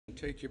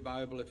take your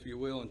Bible, if you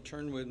will, and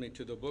turn with me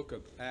to the book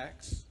of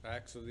Acts,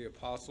 Acts of the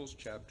Apostles,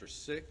 chapter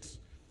 6.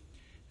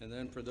 And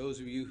then for those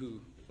of you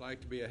who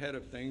like to be ahead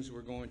of things,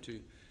 we're going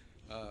to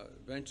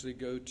eventually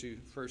go to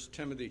 1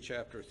 Timothy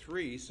chapter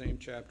 3, same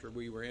chapter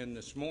we were in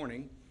this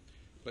morning.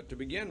 But to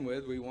begin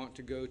with, we want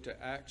to go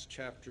to Acts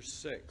chapter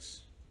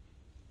 6.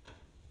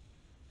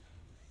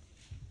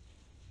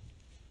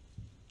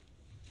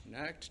 In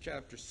Acts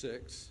chapter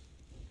 6,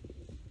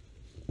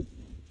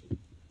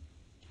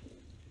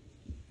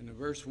 in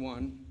verse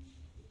 1,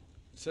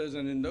 it says,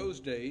 "And in those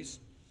days,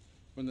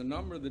 when the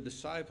number of the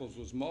disciples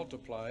was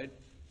multiplied,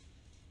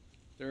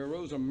 there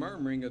arose a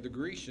murmuring of the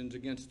Grecians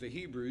against the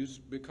Hebrews,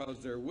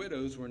 because their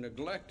widows were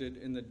neglected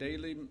in the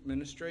daily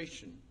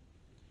ministration.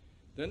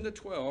 Then the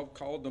 12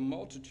 called the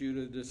multitude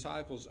of the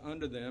disciples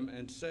unto them,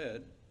 and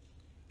said,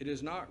 It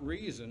is not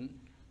reason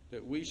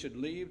that we should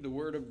leave the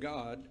word of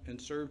God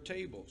and serve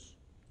tables.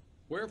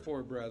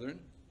 Wherefore, brethren,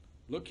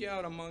 look ye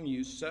out among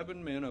you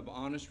 7 men of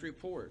honest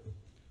report,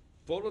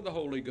 full of the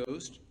Holy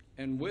Ghost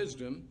and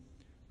wisdom,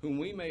 whom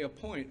we may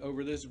appoint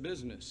over this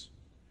business.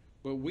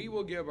 But we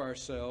will give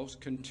ourselves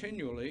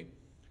continually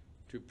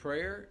to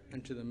prayer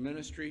and to the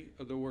ministry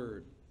of the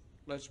word."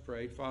 Let's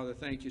pray. Father,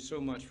 thank you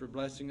so much for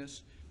blessing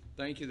us.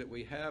 Thank you that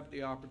we have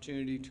the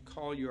opportunity to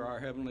call you our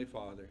Heavenly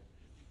Father.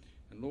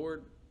 And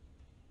Lord,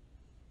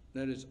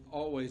 that is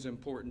always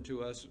important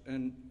to us,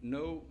 and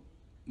no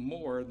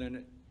more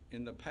than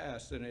in the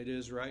past than it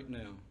is right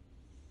now.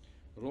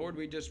 Lord,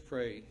 we just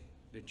pray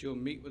that you'll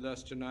meet with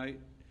us tonight,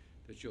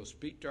 that you'll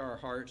speak to our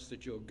hearts,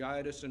 that you'll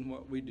guide us in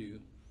what we do.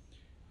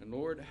 And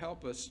Lord,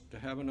 help us to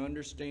have an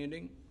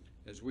understanding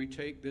as we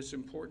take this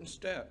important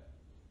step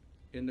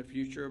in the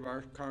future of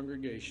our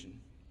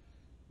congregation.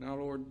 Now,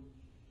 Lord,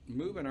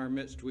 move in our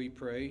midst, we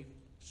pray.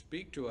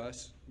 Speak to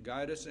us,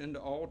 guide us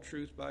into all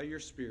truth by your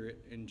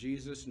Spirit. In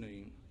Jesus'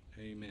 name,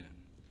 amen.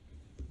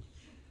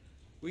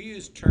 We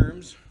use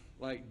terms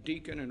like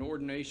deacon and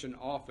ordination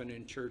often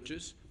in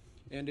churches.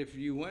 And if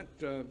you went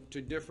to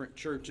different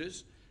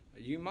churches,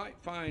 you might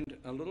find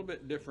a little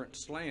bit different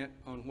slant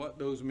on what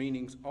those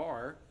meanings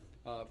are.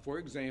 For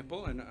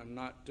example, and I'm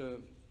not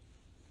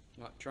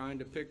trying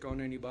to pick on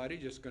anybody,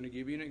 just going to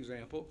give you an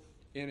example.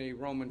 In a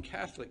Roman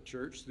Catholic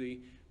church, the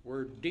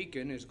word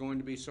deacon is going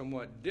to be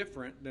somewhat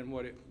different than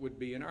what it would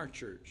be in our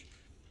church.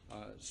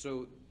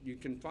 So you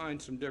can find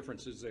some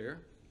differences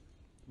there.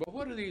 But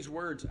what do these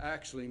words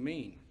actually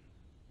mean?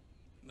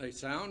 They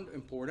sound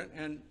important,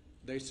 and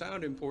they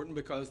sound important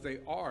because they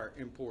are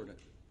important.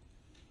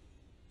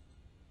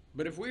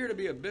 But if we are to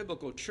be a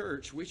biblical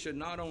church, we should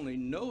not only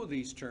know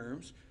these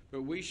terms,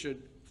 but we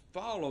should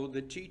follow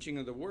the teaching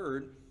of the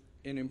word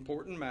in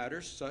important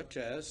matters such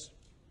as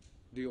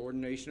the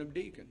ordination of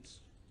deacons.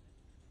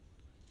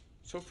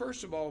 So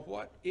first of all,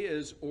 what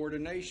is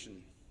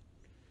ordination?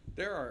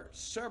 There are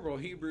several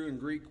Hebrew and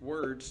Greek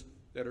words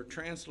that are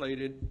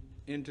translated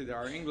into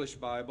our English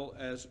Bible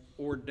as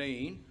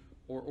ordain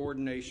or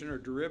ordination, or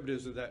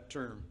derivatives of that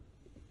term.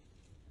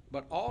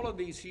 But all of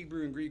these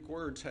Hebrew and Greek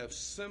words have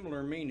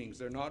similar meanings.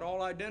 They're not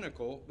all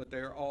identical, but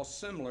they're all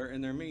similar in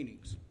their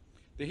meanings.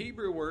 The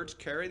Hebrew words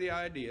carry the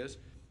ideas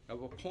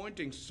of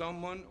appointing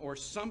someone or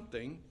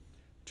something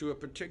to a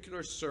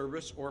particular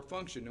service or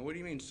function. Now, what do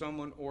you mean,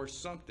 someone or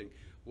something?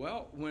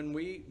 Well, when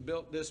we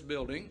built this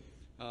building,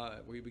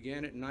 we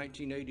began it in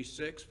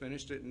 1986,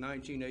 finished it in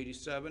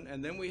 1987,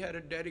 and then we had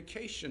a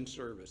dedication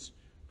service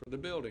for the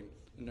building.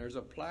 And there's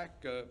a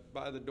plaque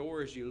by the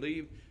door as you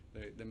leave.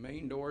 The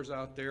main door's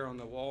out there on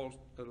the wall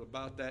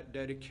about that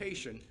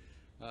dedication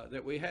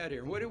that we had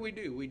here. What did we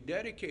do? We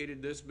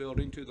dedicated this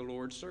building to the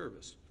Lord's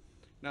service.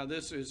 Now,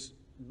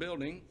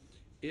 building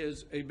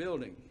is a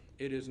building.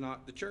 It is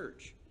not the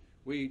church.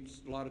 We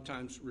a lot of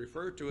times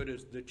refer to it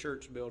as the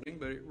church building,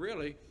 but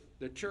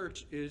the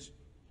church is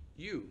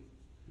you.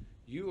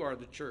 You are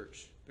the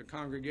church, the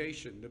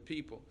congregation, the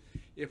people.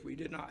 If we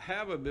did not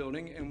have a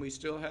building and we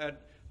still had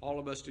all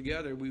of us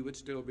together, we would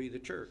still be the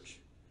church.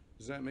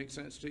 Does that make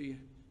sense to you?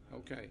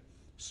 Okay.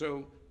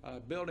 So,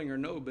 building or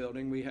no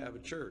building, we have a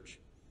church.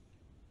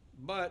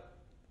 But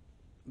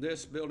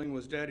this building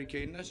was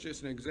dedicated, and that's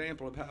just an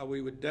example of how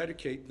we would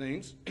dedicate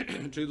things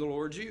to the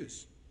Lord's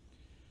use.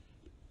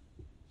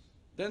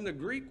 Then the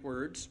Greek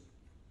words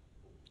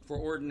for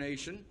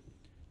ordination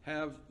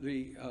have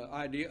the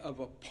idea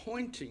of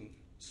appointing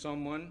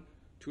someone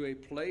to a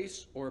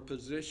place or a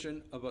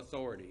position of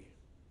authority.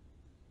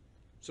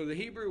 So the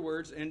Hebrew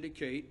words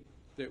indicate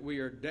that we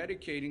are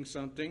dedicating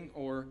something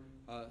or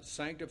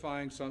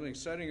sanctifying something,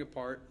 setting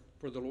apart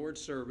for the Lord's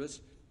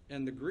service.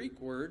 And the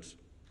Greek words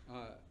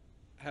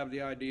have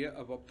the idea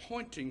of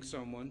appointing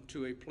someone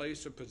to a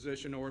place of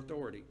position or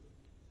authority.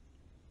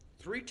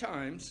 3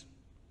 times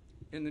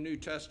in the New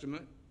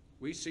Testament,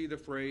 we see the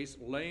phrase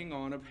laying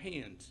on of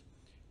hands.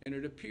 And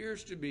it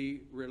appears to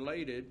be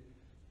related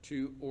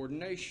to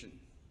ordination.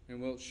 And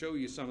we'll show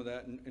you some of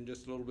that in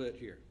just a little bit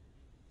here.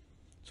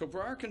 So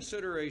for our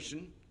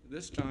consideration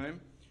this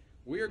time,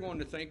 we are going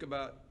to think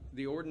about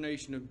the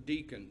ordination of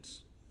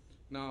deacons.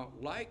 Now,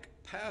 like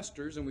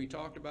pastors, and we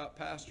talked about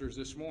pastors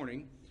this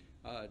morning,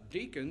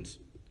 deacons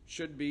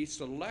should be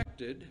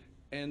selected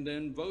and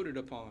then voted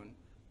upon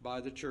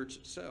by the church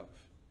itself.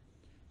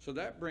 So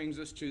that brings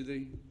us to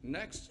the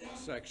next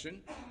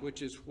section,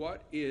 which is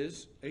what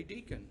is a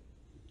deacon?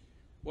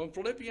 Well, in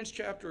Philippians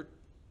chapter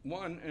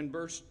 1 and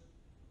verse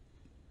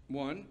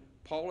 1,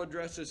 Paul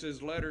addresses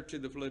his letter to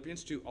the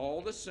Philippians to all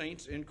the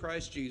saints in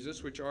Christ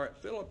Jesus, which are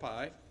at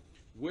Philippi,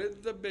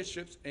 with the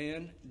bishops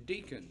and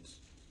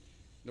deacons.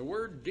 The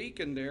word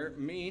deacon there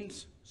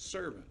means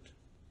servant.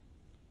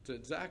 It's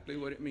exactly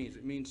what it means.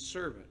 It means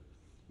servant.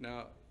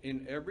 Now,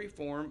 in every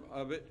form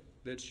of it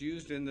that's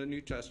used in the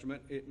New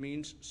Testament, it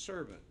means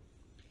servant.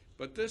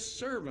 But this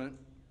servant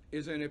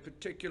is in a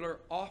particular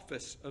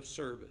office of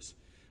service.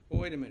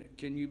 Well, wait a minute.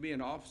 Can you be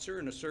an officer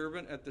and a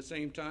servant at the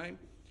same time?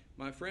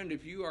 My friend,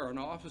 if you are an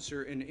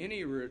officer in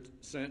any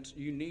sense,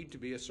 you need to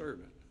be a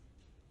servant.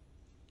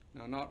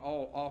 Now, not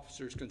all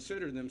officers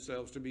consider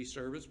themselves to be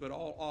servants, but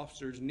all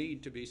officers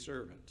need to be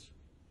servants.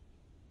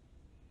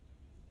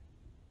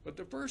 But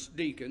the first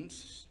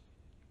deacons,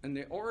 and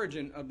the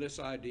origin of this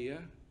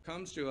idea,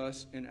 comes to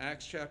us in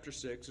Acts chapter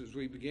 6, as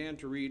we began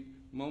to read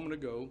a moment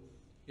ago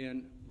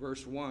in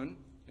verse 1,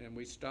 and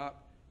we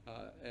stopped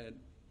at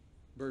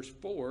verse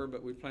 4,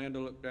 but we plan to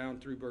look down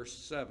through verse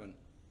 7.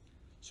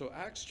 So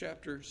Acts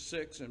chapter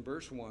 6 and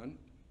verse 1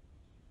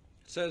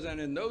 says, "And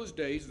in those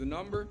days the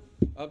number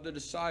of the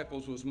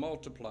disciples was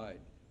multiplied.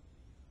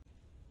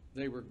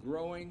 They were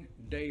growing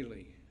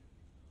daily."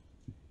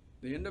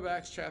 The end of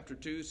Acts chapter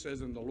 2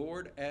 says, "And the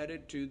Lord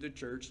added to the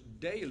church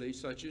daily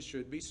such as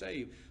should be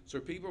saved." So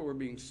people were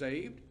being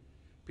saved.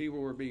 People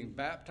were being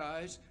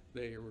baptized.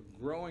 They were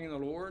growing in the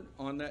Lord.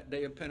 On that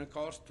day of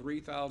Pentecost,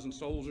 3,000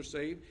 souls are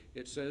saved.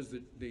 It says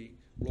that the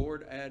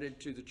Lord added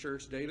to the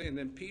church daily. And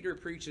then Peter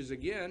preaches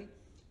again,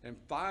 and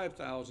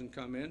 5,000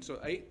 come in. So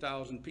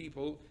 8,000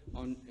 people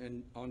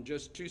on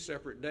just 2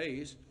 separate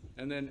days.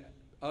 And then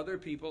other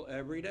people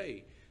every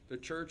day. The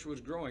church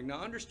was growing.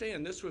 Now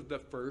understand, this was the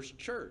first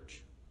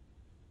church.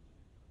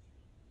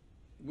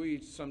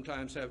 We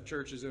sometimes have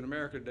churches in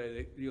America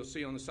today, you'll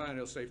see on the sign,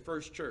 it'll say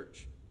First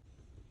Church.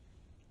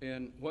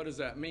 And what does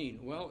that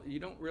mean? Well, you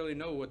don't really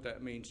know what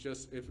that means,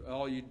 just if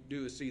all you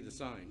do is see the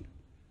sign.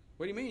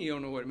 What do you mean you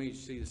don't know what it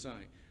means to see the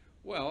sign?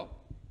 Well,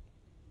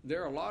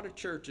 there are a lot of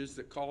churches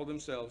that call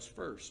themselves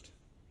First.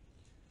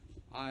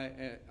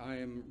 I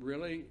am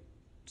really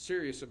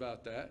serious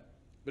about that,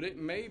 but it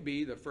may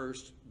be the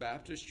First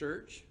Baptist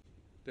Church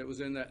that was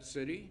in that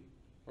city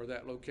or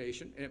that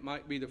location. It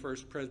might be the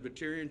First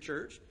Presbyterian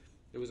Church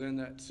that was in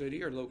that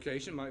city or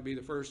location. It might be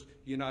the First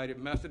United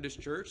Methodist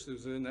Church that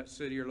was in that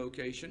city or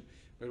location.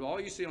 But if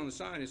all you see on the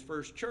sign is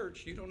First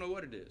Church, you don't know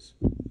what it is.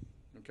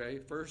 Okay?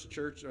 First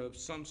church of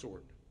some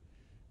sort.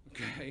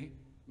 Okay?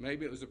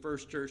 Maybe it was the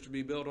first church to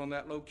be built on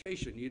that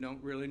location. You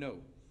don't really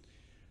know.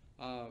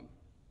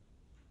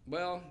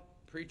 Well,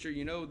 preacher,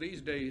 you know,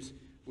 these days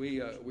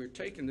we're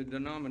taking the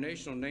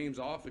denominational names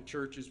off of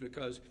churches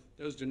because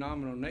those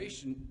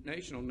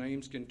denominational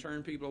names can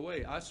turn people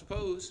away. I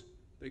suppose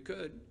they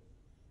could.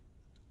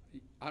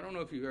 I don't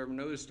know if you've ever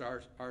noticed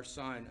our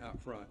sign out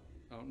front.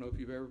 I don't know if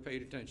you've ever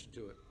paid attention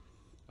to it.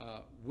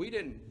 We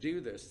didn't do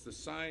this. The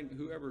sign,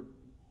 whoever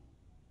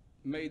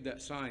made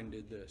that sign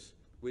did this.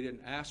 We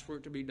didn't ask for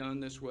it to be done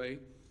this way,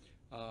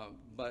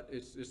 but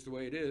it's the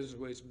way it is, the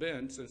way it's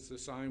been since the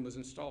sign was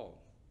installed.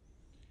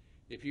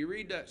 If you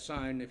read that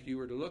sign, if you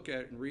were to look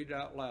at it and read it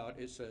out loud,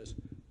 it says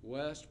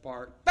West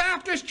Park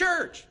Baptist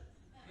Church.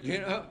 You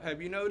know,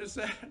 have you noticed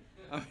that?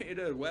 I mean, it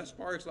is. West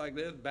Park's like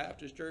this,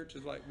 Baptist Church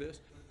is like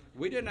this.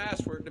 We didn't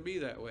ask for it to be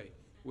that way.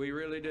 We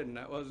really didn't.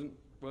 That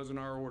wasn't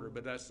our order,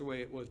 but that's the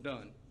way it was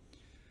done.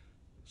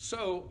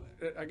 So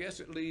I guess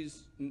it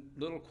leaves a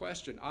little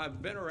question.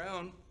 I've been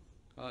around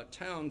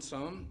town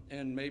some,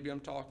 and maybe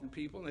I'm talking to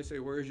people, and they say,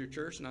 "Where's your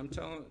church?" And I'm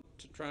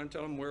trying to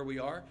tell them where we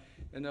are,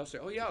 and they'll say,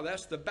 "Oh yeah,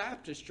 that's the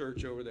Baptist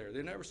church over there."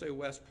 They never say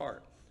West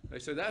Park. They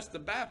say, "That's the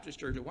Baptist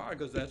church." Why?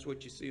 Because that's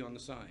what you see on the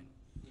sign.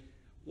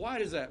 Why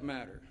does that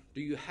matter?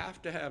 Do you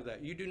have to have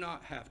that? You do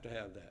not have to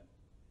have that.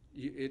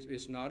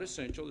 It's not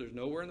essential. There's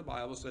nowhere in the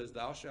Bible says,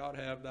 "Thou shalt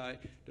have thy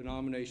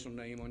denominational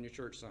name on your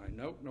church sign."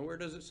 Nope, nowhere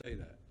does it say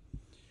that.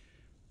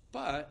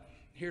 But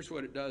here's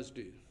what it does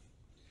do.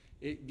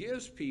 It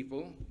gives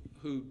people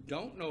who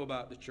don't know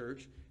about the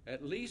church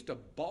at least a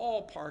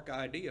ballpark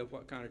idea of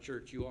what kind of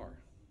church you are.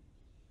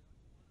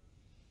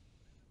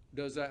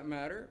 Does that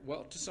matter?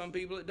 Well, to some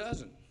people it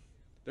doesn't.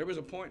 There was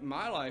a point in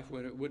my life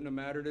when it wouldn't have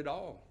mattered at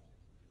all.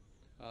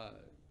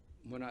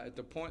 At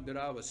the point that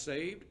I was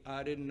saved,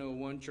 I didn't know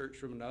one church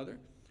from another.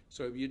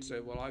 So if you'd say,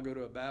 "Well, I go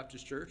to a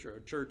Baptist church or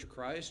a Church of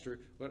Christ,"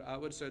 but I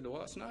would say, "Well,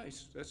 that's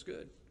nice. That's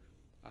good."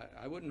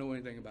 I wouldn't know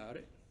anything about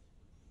it.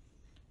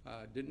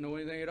 Didn't know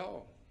anything at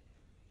all.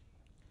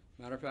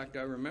 Matter of fact,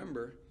 I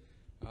remember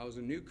I was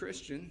a new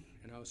Christian,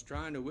 and I was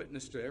trying to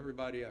witness to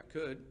everybody I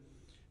could.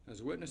 I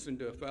was witnessing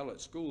to a fellow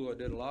at school. I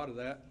did a lot of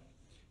that.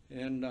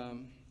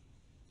 And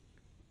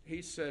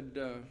he said,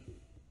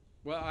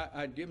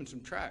 I'd given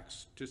some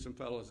tracts to some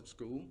fellows at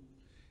school.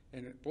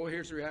 And boy,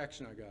 here's the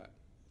reaction I got.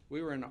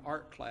 We were in an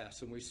art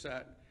class, and we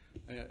sat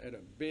at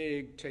a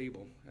big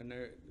table. And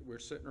we're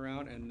sitting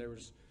around, and there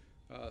was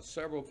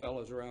several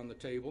fellows around the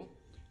table.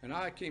 And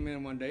I came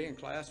in one day in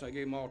class, and I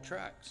gave them all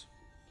tracts.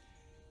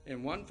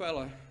 And one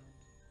fella,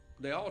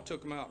 they all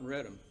took them out and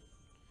read them.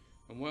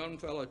 And one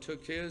fella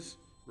took his,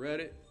 read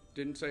it,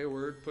 didn't say a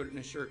word, put it in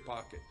his shirt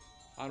pocket.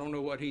 I don't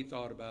know what he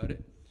thought about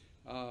it.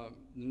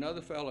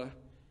 Another fella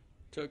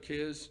took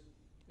his,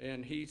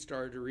 and he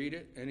started to read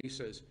it, and he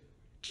says,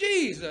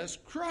 "Jesus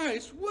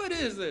Christ, what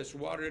is this?"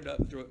 Watered it up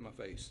and threw it in my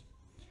face.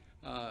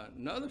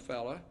 Another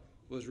fella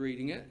was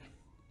reading it,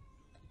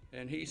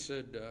 and he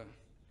said,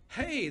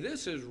 "Hey,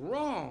 this is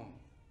wrong."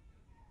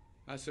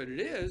 I said, "It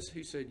is?"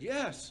 He said,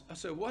 "Yes." I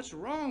said, "What's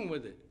wrong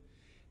with it?"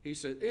 He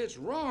said, "It's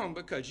wrong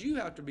because you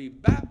have to be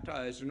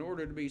baptized in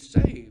order to be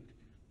saved."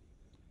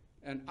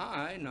 And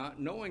I, not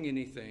knowing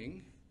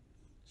anything,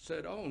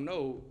 said, "Oh,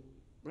 no,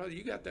 brother,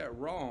 you got that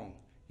wrong.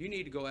 You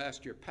need to go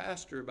ask your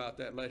pastor about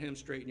that, let him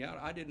straighten you out."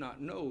 I did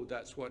not know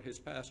that's what his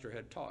pastor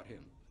had taught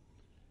him.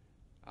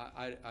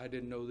 I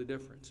didn't know the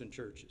difference in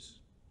churches.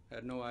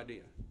 Had no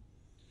idea.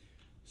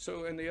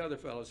 So, and the other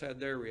fellows had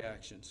their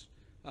reactions.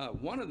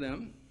 One of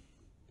them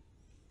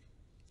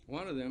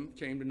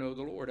came to know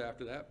the Lord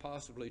after that,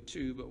 possibly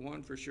two, but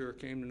one for sure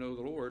came to know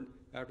the Lord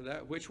after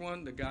that. Which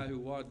one? The guy who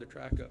wadded the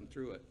track up and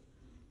threw it.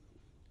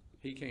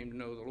 He came to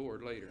know the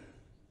Lord later.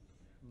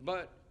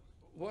 But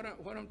what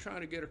I'm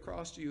trying to get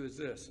across to you is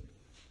this.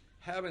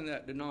 Having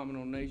that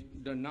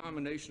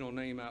denominational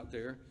name out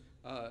there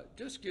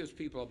just gives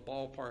people a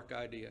ballpark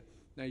idea.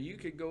 Now, you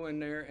could go in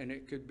there and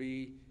it could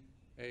be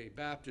a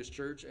Baptist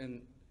church,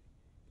 and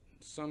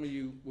some of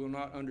you will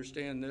not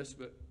understand this,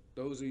 but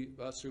those of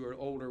us who are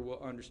older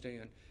will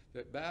understand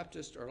that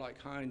Baptists are like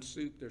Heinz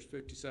soup. There's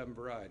 57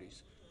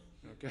 varieties.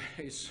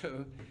 Okay,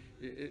 so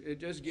it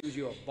just gives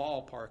you a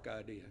ballpark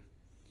idea.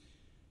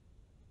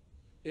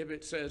 If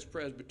it says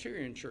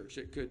Presbyterian church,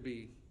 it could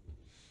be,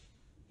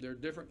 there are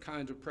different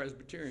kinds of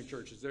Presbyterian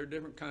churches. There are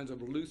different kinds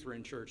of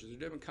Lutheran churches. There are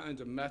different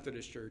kinds of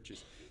Methodist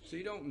churches. So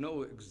you don't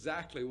know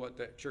exactly what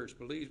that church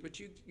believes, but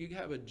you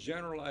have a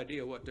general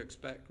idea what to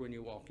expect when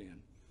you walk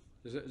in.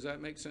 Does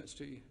that make sense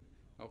to you?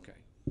 Okay.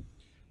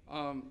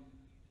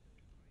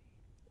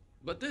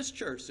 But this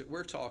church that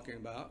we're talking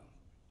about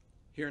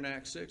here in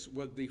Acts 6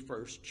 was the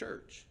first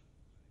church.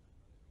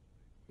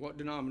 What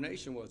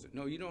denomination was it?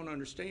 No, you don't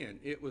understand.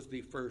 It was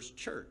the first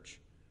church.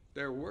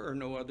 There were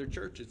no other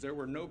churches. There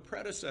were no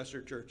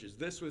predecessor churches.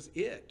 This was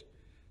it.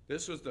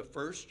 This was the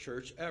first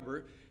church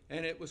ever,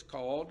 and it was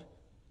called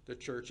the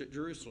Church at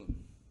Jerusalem,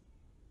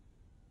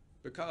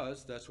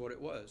 because that's what it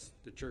was,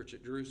 the Church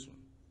at Jerusalem.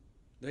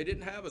 They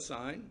didn't have a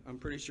sign. I'm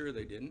pretty sure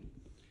they didn't.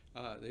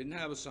 They didn't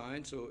have a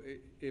sign, so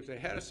if they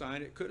had a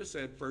sign, it could have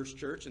said First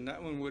Church, and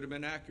that one would have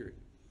been accurate.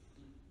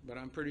 But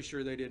I'm pretty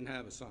sure they didn't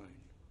have a sign.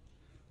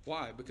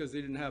 Why? Because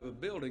they didn't have a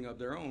building of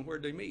their own.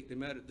 Where'd they meet? They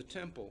met at the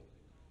temple.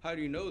 How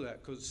do you know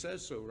that? Because it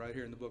says so right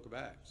here in the book of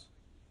Acts.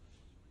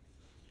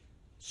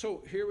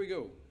 So here we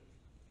go.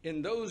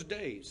 In those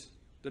days,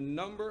 the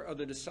number of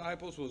the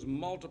disciples was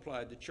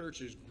multiplied. The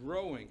church is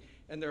growing.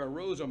 And there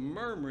arose a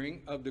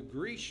murmuring of the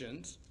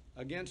Grecians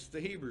against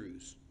the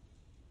Hebrews.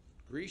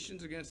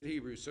 Grecians against the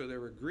Hebrews. So there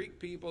were Greek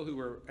people who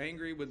were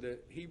angry with the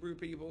Hebrew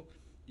people.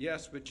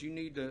 Yes, but you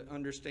need to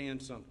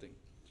understand something.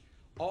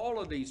 All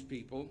of these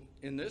people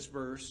in this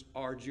verse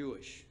are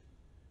Jewish.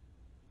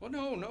 Well,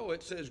 no,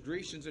 it says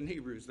Grecians and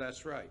Hebrews.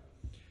 That's right.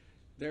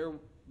 The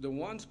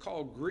ones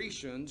called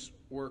Grecians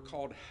were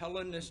called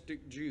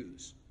Hellenistic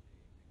Jews.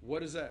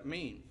 What does that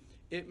mean?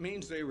 It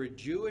means they were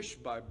Jewish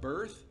by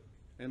birth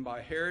and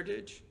by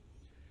heritage,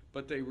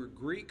 but they were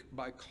Greek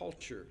by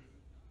culture.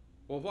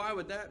 Well, why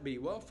would that be?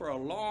 Well, for a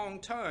long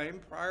time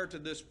prior to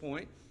this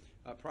point,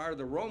 prior to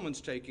the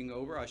Romans taking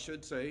over, I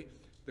should say,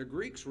 the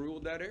Greeks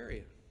ruled that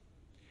area.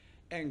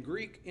 And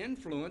Greek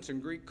influence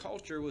and Greek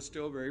culture was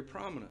still very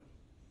prominent.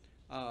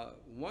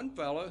 One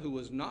fellow who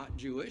was not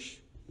Jewish,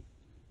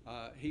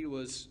 he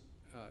was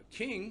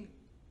king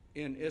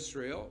in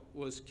Israel,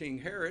 was King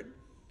Herod.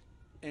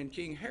 And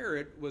King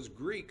Herod was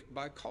Greek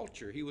by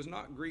culture. He was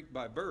not Greek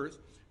by birth.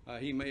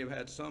 He may have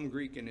had some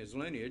Greek in his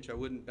lineage. I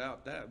wouldn't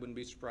doubt that. Wouldn't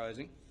be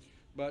surprising.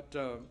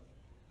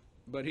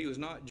 But he was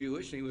not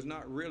Jewish. He was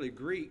not really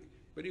Greek,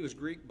 but he was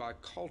Greek by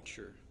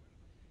culture.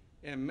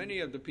 And many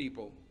of the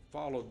people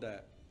followed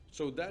that.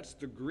 So that's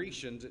the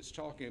Grecians it's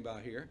talking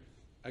about here,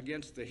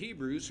 against the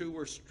Hebrews, who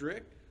were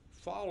strict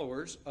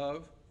followers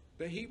of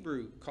the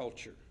Hebrew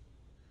culture.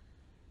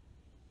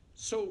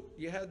 So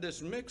you had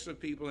this mix of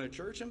people in a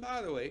church. And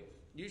by the way,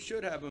 you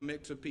should have a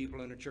mix of people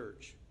in a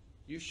church.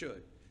 You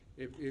should.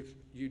 If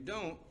you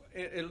don't,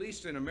 at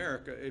least in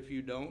America, if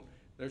you don't,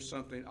 there's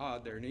something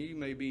odd there. And you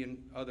may be in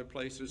other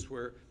places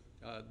where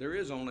there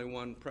is only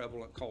one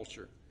prevalent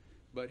culture.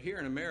 But here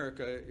in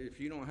America, if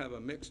you don't have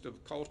a mix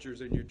of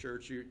cultures in your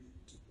church, you're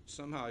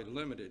somehow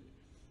limited.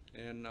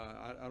 And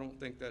I don't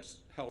think that's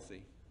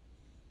healthy.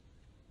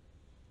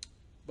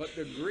 But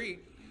the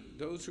Greek,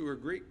 those who were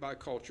Greek by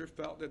culture,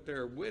 felt that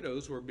their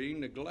widows were being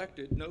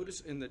neglected.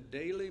 Notice in the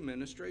daily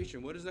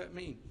ministration. What does that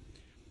mean?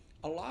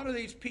 A lot of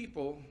these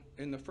people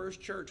in the first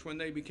church, when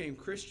they became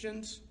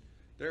Christians,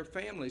 their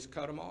families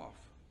cut them off.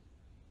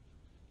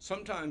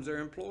 Sometimes their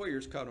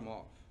employers cut them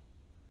off.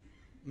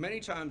 Many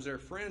times their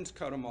friends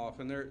cut them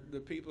off, and the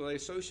people they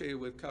associated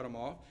with cut them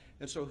off.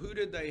 And so who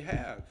did they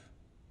have?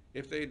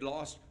 If they'd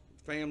lost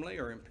family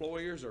or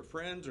employers or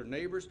friends or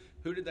neighbors,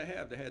 who did they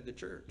have? They had the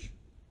church.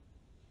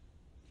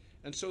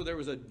 And so there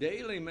was a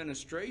daily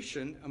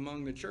ministration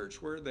among the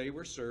church where they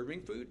were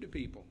serving food to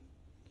people.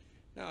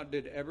 Now,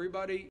 did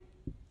everybody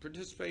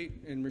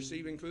participate in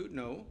receiving food?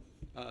 No.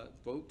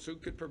 Folks who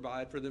could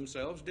provide for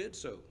themselves did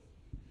so.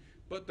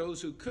 But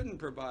those who couldn't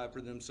provide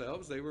for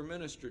themselves, they were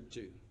ministered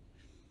to.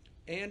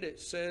 And it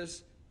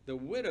says the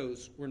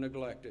widows were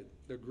neglected.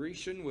 The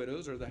Grecian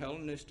widows, or the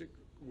Hellenistic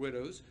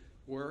widows,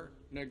 were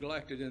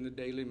neglected in the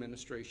daily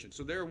ministration.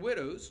 So they're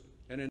widows,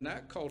 and in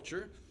that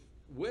culture,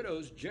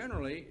 widows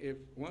generally, if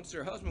once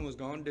their husband was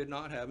gone, did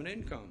not have an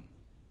income.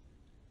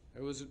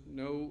 There was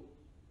no,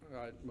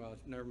 well,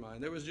 never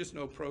mind. There was just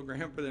no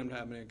program for them to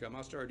have an income.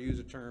 I started to use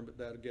a term, but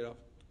that'll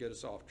get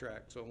us off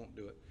track, so I won't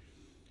do it.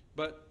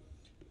 But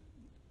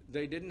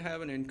they didn't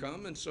have an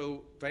income, and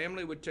so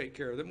family would take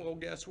care of them. Well,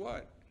 guess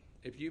what?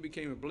 If you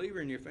became a believer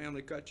and your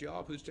family cut you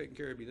off, who's taking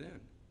care of you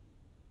then?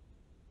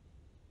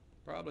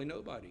 Probably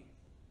nobody.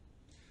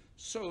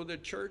 So the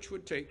church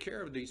would take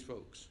care of these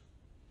folks.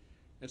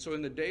 And so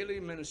in the daily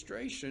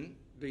administration,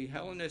 the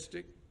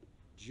Hellenistic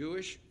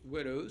Jewish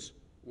widows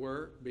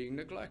were being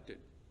neglected.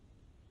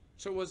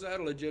 So was that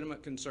a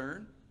legitimate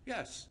concern?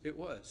 Yes, it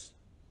was.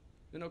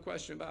 There's no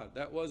question about it.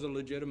 That was a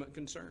legitimate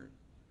concern.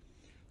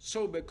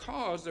 So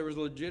because there was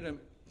a legitimate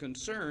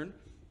concern,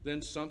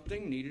 then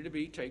something needed to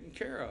be taken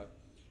care of.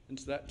 And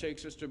so that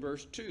takes us to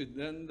verse 2.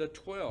 Then the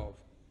 12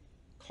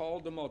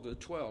 called them all. The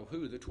 12,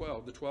 who? The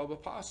 12. The 12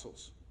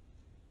 apostles.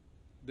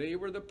 They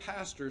were the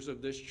pastors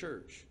of this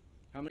church.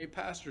 How many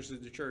pastors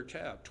did the church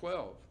have?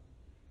 12.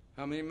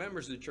 How many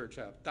members did the church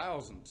have?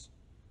 Thousands.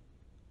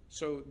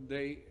 So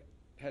they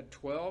had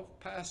 12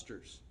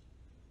 pastors.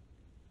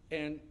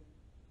 And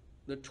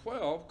the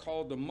 12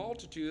 called the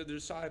multitude of the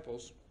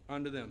disciples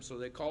unto them. So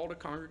they called a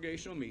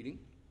congregational meeting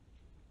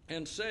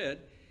and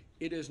said,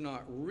 it is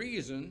not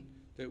reason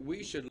that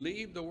we should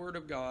leave the word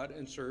of God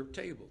and serve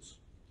tables.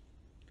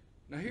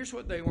 Now here's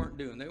what they weren't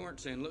doing. They weren't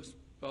saying, look,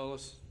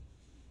 fellas,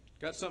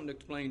 got something to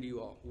explain to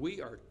you all.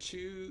 We are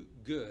too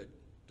good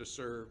to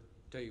serve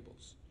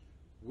tables.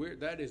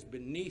 That is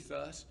beneath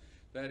us.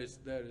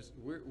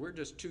 We're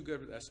just too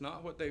good. That's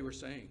not what they were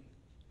saying.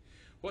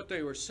 What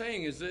they were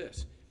saying is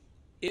this.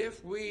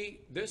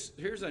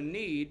 Here's a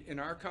need in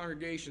our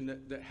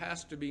congregation that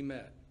has to be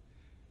met.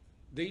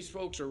 These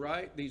folks are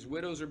right. These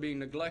widows are being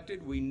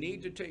neglected. We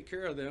need to take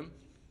care of them.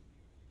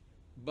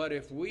 But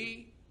if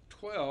we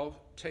 12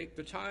 take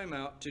the time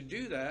out to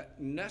do that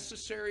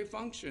necessary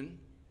function,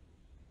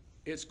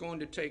 it's going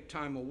to take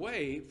time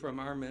away from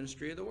our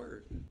ministry of the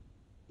word.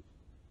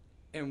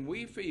 And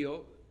we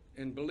feel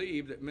and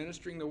believe that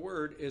ministering the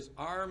word is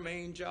our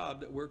main job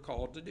that we're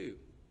called to do.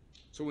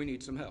 So we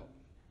need some help.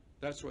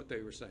 That's what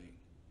they were saying.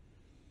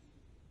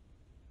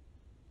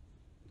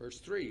 Verse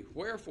 3,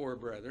 wherefore,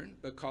 brethren,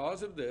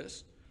 because of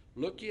this,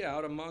 look ye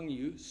out among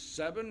you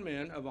 7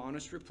 men of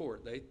honest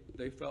report.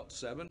 They felt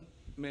 7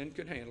 men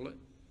could handle it.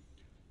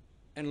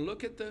 And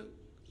look at the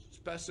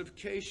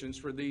specifications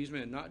for these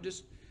men. Not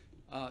just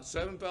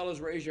 7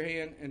 fellows, raise your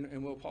hand,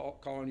 and we'll call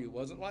on you. It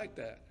wasn't like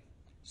that.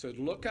 So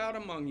look out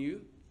among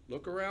you,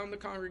 look around the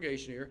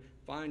congregation here,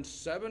 find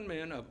 7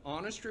 men of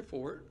honest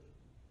report,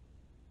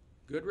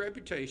 good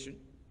reputation,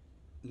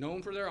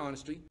 known for their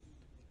honesty,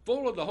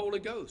 full of the Holy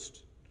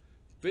Ghost,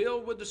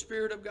 filled with the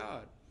Spirit of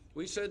God.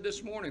 We said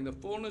this morning, the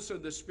fullness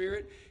of the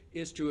Spirit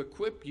is to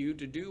equip you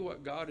to do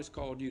what God has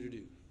called you to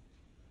do.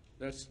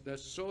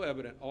 That's so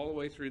evident all the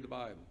way through the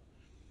Bible.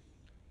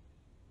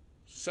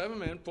 7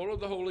 men full of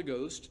the Holy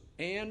Ghost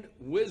and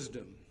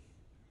wisdom.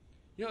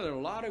 You know, there are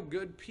a lot of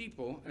good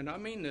people, and I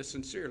mean this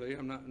sincerely.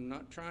 I'm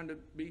not trying to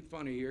be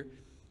funny here.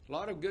 A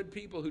lot of good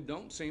people who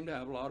don't seem to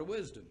have a lot of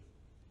wisdom.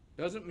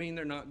 Doesn't mean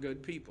they're not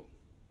good people.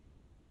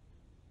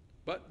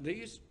 But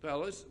these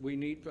fellas, we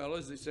need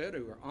fellas, they said,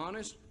 who are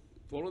honest,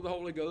 full of the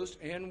Holy Ghost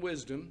and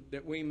wisdom,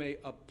 that we may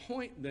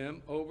appoint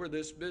them over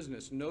this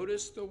business.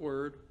 Notice the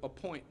word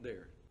appoint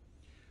there.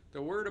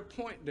 The word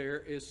appoint there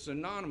is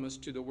synonymous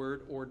to the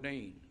word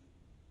ordain.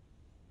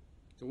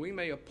 So we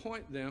may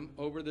appoint them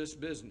over this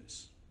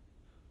business.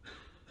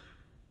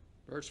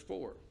 Verse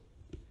 4.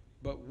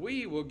 But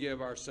we will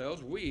give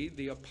ourselves, we,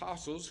 the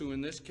apostles, who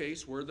in this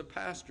case were the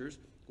pastors,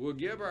 will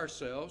give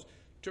ourselves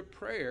to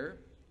prayer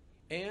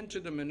and to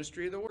the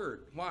ministry of the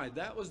word. Why?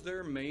 That was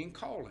their main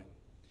calling.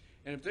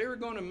 And if they were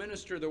going to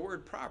minister the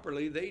word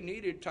properly, they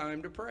needed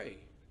time to pray.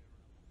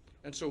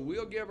 And so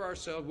we'll give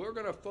ourselves, we're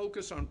going to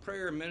focus on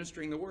prayer and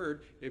ministering the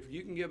word. If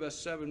you can give us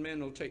 7 men,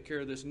 it'll take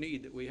care of this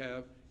need that we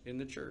have in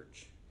the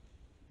church.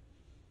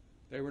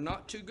 They were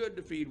not too good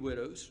to feed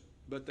widows,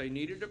 but they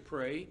needed to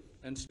pray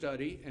and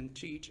study and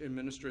teach and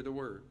minister the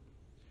word.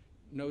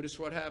 Notice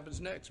what happens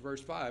next,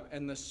 verse 5.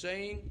 And the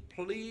saying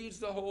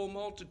pleased the whole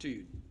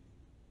multitude.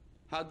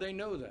 How'd they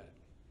know that?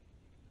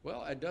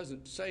 Well, it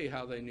doesn't say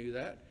how they knew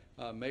that.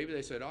 Maybe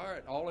they said, all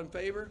right, all in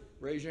favor,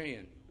 raise your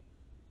hand.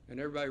 And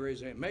everybody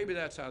raised their hand. Maybe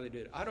that's how they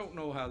did it. I don't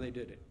know how they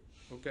did it.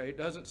 Okay, it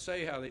doesn't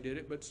say how they did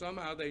it, but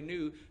somehow they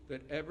knew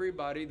that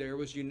everybody there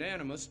was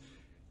unanimous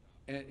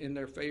in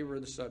their favor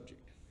of the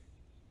subject.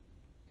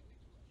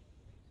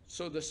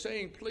 So the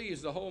saying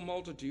pleased the whole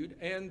multitude,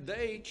 and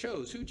they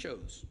chose. Who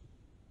chose?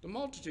 The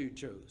multitude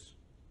chose.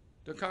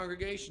 The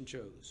congregation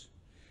chose.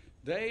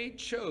 They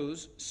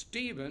chose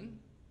Stephen,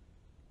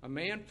 a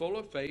man full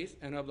of faith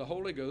and of the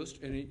Holy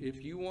Ghost. And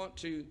if you want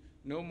to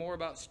know more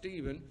about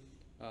Stephen,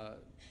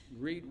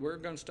 we're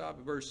going to stop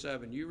at verse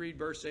 7. You read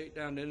verse 8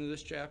 down into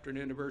this chapter and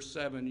into verse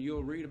 7,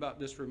 you'll read about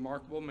this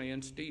remarkable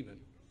man, Stephen.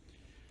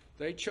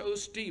 They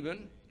chose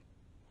Stephen,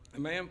 a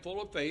man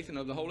full of faith and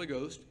of the Holy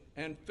Ghost,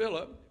 and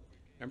Philip,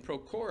 and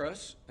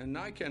Prochorus, and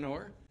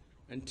Nicanor,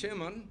 and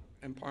Timon,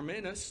 and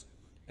Parmenas,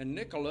 and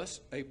Nicholas,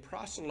 a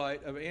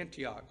proselyte of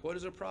Antioch. What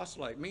is a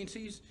proselyte? It means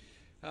he's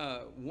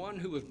one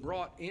who was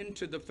brought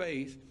into the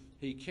faith.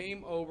 He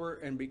came over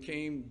and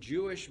became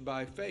Jewish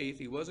by faith.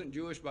 He wasn't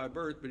Jewish by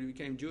birth, but he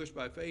became Jewish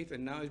by faith,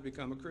 and now he's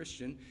become a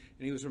Christian.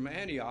 And he was from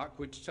Antioch,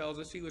 which tells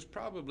us he was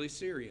probably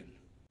Syrian.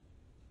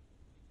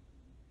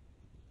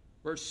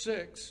 Verse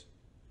 6,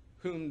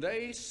 whom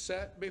they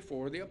set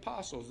before the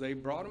apostles. They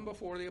brought him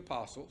before the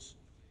apostles,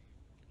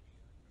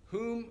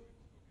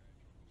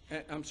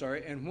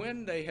 and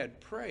when they had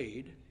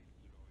prayed,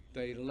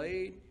 they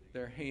laid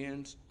their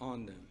hands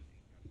on them.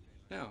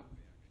 Now,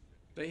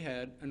 they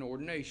had an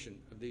ordination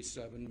of these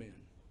 7 men.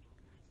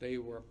 They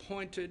were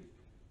appointed.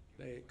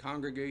 The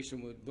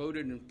congregation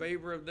voted in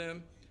favor of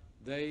them.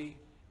 They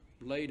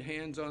laid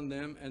hands on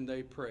them and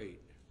they prayed.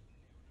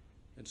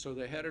 And so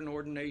they had an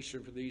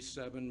ordination for these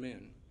 7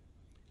 men.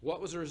 What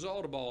was the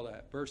result of all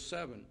that? Verse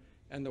 7,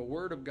 and the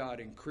word of God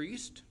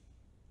increased,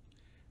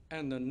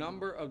 and the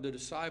number of the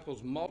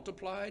disciples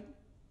multiplied.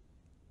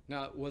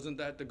 Now, wasn't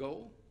that the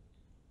goal?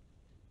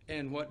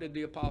 And what did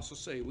the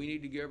apostles say? We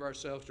need to give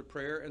ourselves to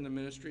prayer and the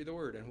ministry of the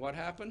word. And what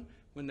happened?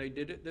 When they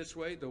did it this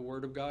way, the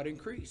word of God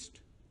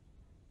increased.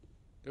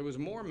 There was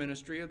more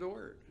ministry of the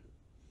word.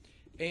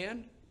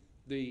 And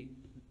the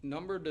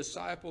number of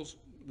disciples,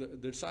 the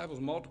disciples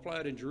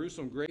multiplied in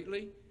Jerusalem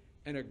greatly,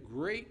 and a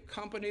great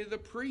company of the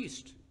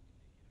priests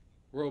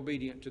were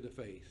obedient to the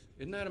faith.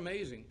 Isn't that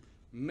amazing?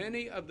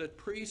 Many of the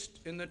priests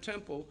in the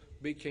temple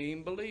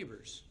became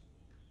believers.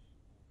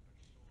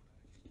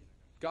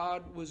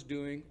 God was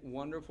doing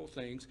wonderful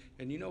things.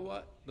 And you know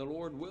what? The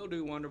Lord will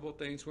do wonderful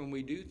things when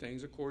we do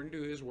things according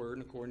to his word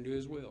and according to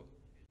his will.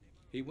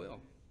 He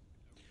will.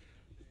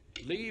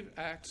 Leave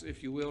Acts,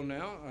 if you will,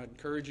 now. I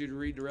encourage you to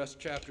read the rest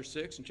of chapter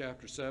 6 and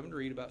chapter 7 to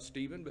read about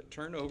Stephen, but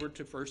turn over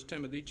to 1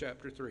 Timothy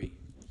chapter 3.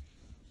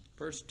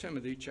 1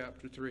 Timothy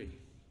chapter 3.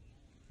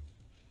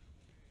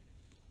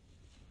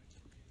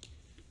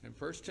 In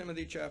 1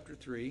 Timothy chapter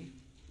 3,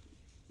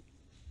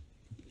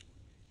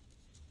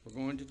 we're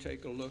going to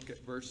take a look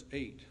at verse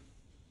 8.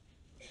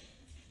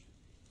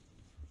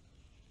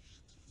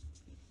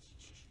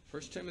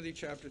 1 Timothy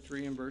chapter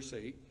 3 and verse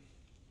 8.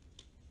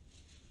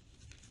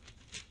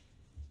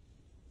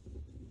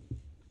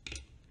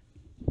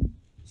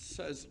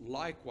 Says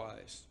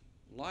likewise.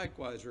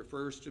 Likewise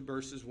refers to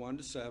verses 1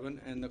 to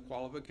 7 and the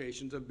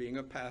qualifications of being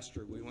a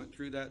pastor. We went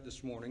through that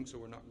this morning, so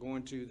we're not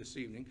going to this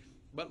evening.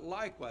 But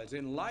likewise,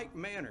 in like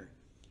manner,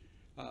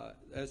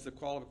 as the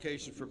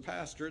qualifications for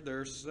pastor, there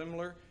are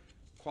similar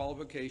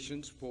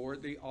qualifications for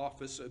the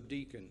office of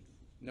deacon.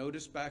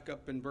 Notice back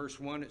up in verse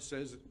 1, it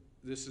says,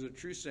 this is a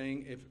true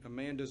saying, if a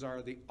man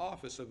desire the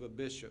office of a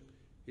bishop,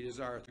 he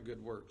desireth the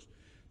good works.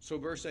 So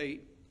verse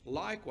 8,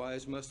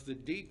 likewise must the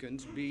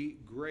deacons be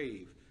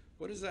grave.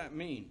 What does that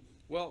mean?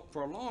 Well,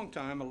 for a long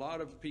time, a lot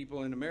of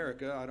people in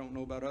America, I don't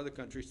know about other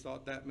countries,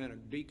 thought that meant a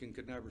deacon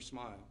could never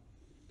smile.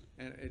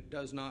 And it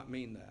does not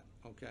mean that,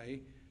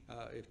 okay?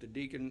 If the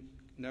deacon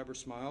never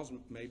smiles,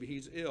 maybe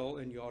he's ill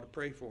and you ought to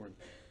pray for him.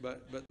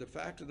 But the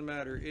fact of the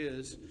matter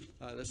is,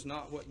 that's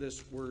not what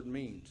this word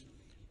means.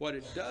 What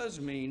it does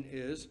mean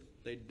is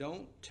they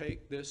don't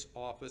take this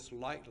office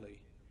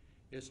lightly.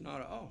 It's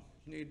not,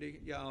 you need a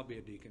deacon? Yeah, I'll be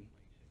a deacon.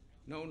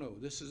 No,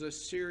 this is a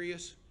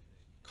serious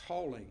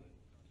calling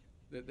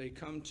that they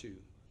come to.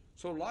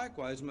 So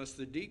likewise must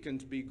the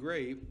deacons be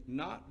grave,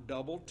 not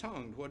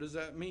double-tongued. What does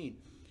that mean?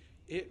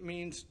 It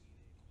means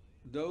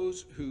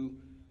those who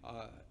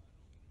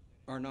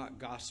are not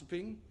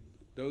gossiping,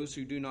 those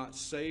who do not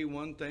say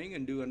one thing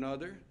and do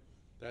another,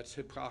 that's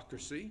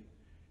hypocrisy.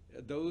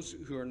 Those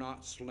who are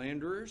not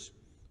slanderers,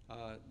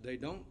 they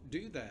don't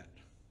do that.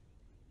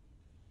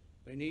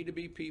 They need to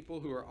be people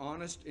who are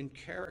honest in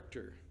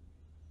character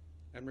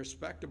and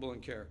respectable in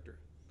character.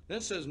 Then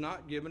it says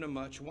not given to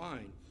much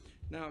wine.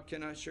 Now,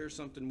 can I share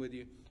something with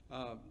you?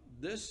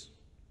 This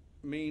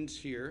means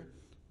here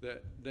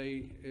that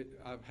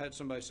I've had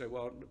somebody say,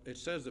 well, it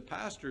says the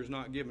pastor is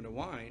not given to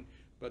wine,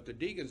 but the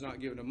deacon's not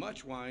given to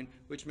much wine,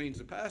 which means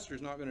the pastor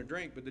is not going to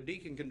drink, but the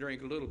deacon can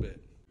drink a little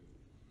bit.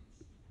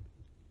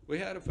 We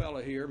had a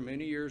fellow here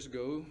many years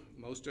ago.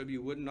 Most of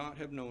you would not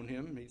have known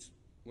him. He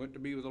went to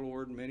be with the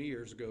Lord many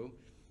years ago,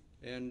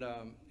 and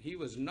he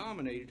was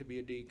nominated to be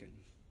a deacon.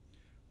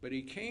 But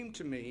he came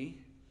to me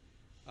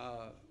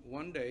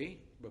one day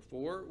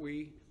before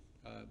we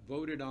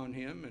voted on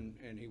him,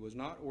 and he was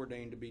not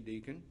ordained to be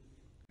deacon,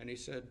 and he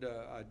said,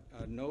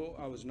 I know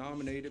I was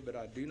nominated, but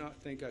I do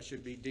not think I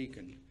should be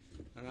deacon.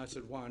 And I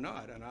said, why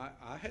not? And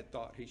I had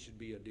thought he should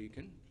be a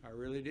deacon. I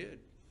really did.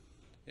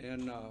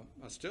 And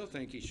I still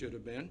think he should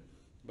have been,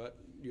 but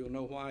you'll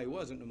know why he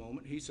wasn't in a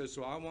moment. He says,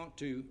 so I want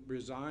to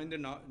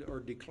resign or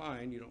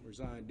decline, you don't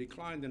resign,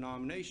 decline the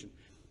nomination.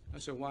 I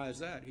said, why is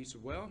that? He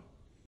said, well,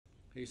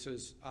 he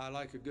says, I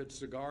like a good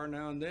cigar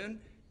now and then,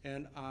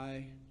 and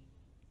I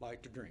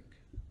like to drink.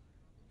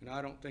 And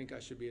I don't think I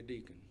should be a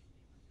deacon.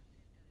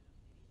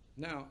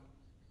 Now,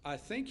 I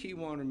think he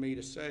wanted me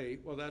to say,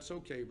 well, that's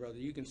okay, brother,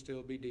 you can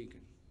still be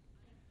deacon.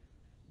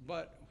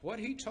 But what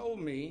he told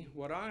me,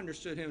 what I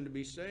understood him to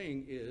be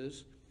saying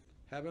is,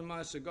 having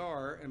my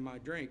cigar and my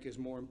drink is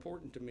more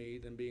important to me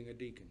than being a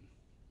deacon.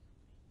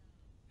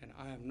 And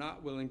I am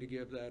not willing to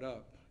give that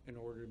up in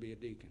order to be a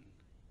deacon.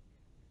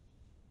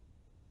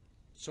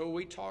 So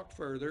we talked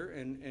further,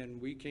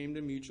 and we came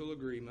to mutual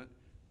agreement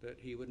that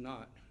he would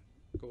not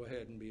go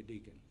ahead and be a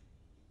deacon.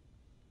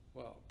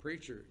 Well,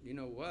 preacher, you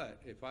know what?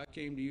 If I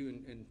came to you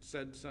and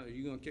said something, are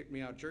you going to kick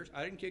me out of church?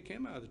 I didn't kick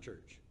him out of the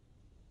church.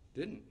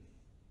 Didn't.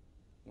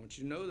 I want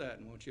you to know that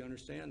and want you to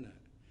understand that.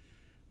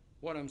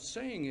 What I'm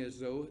saying is,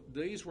 though,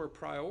 these were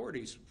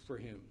priorities for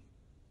him,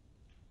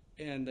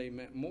 and they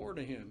meant more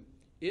to him.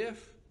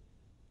 If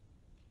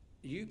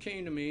you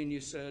came to me and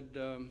you said,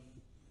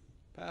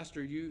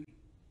 Pastor,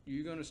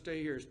 you're going to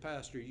stay here as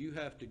pastor, you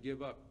have to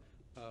give up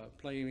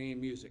playing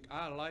music.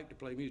 I like to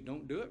play music.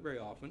 Don't do it very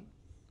often.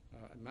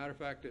 Matter of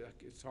fact,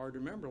 it's hard to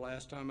remember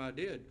last time I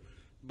did.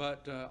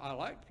 But I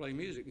like to play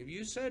music. If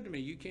you said to me,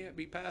 you can't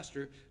be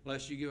pastor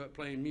unless you give up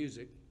playing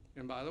music,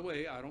 and by the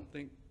way, I don't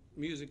think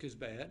music is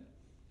bad,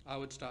 I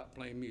would stop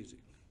playing music.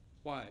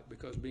 Why?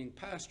 Because being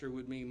pastor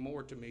would mean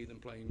more to me than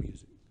playing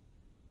music.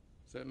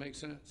 Does that make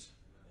sense?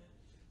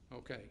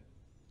 Okay.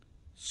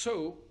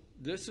 So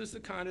this is the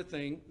kind of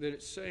thing that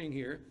it's saying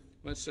here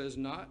when it says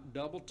not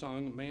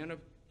double-tongued, man of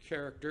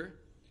character.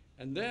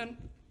 And then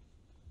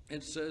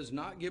it says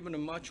not given to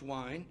much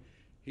wine.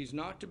 He's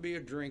not to be a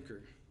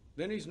drinker.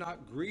 Then he's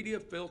not greedy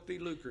of filthy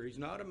lucre. He's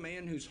not a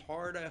man who's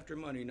hard after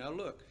money. Now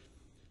look,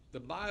 the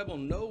Bible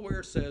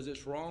nowhere says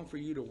it's wrong for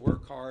you to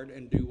work hard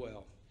and do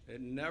well. It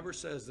never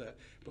says that.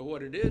 But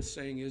what it is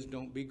saying is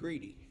don't be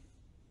greedy.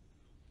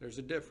 There's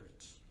a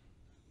difference.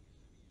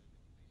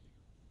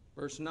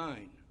 Verse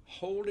 9,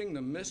 holding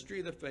the mystery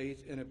of the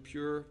faith in a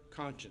pure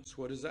conscience.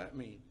 What does that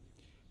mean?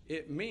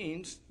 It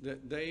means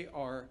that they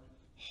are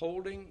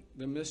holding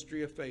the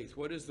mystery of faith.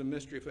 What is the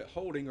mystery of faith?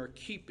 Holding or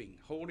keeping.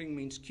 Holding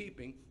means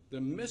keeping.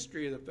 The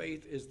mystery of the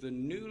faith is the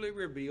newly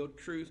revealed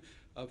truth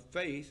of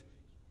faith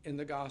in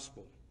the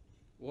gospel.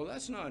 Well,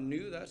 that's not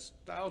new. That's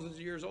thousands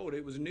of years old.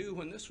 It was new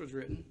when this was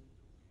written.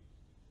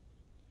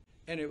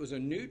 And it was a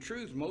new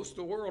truth. Most of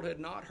the world had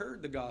not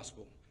heard the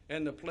gospel.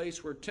 And the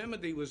place where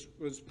Timothy was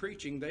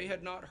preaching, they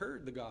had not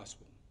heard the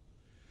gospel.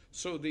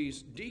 So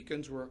these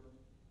deacons were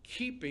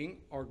keeping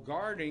or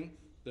guarding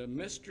the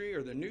mystery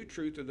or the new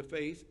truth of the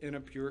faith in a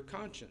pure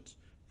conscience.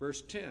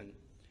 Verse 10,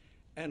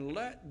 and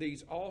let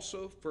these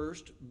also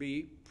first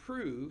be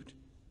proved,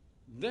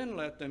 then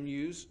let them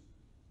use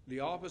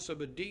the office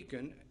of a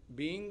deacon,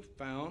 being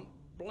found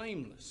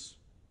blameless.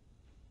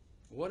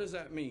 What does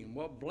that mean?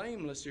 Well,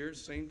 blameless here is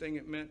the same thing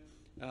it meant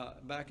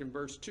back in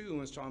verse 2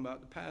 when it's talking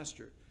about the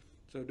pastor.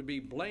 So to be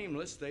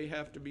blameless, they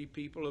have to be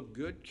people of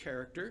good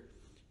character,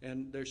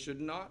 and there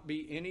should not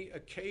be any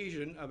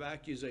occasion of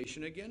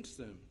accusation against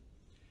them.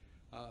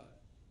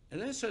 And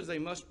then it says they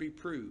must be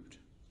proved.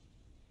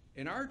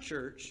 In our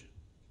church,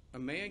 a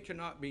man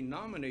cannot be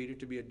nominated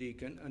to be a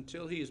deacon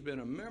until he has been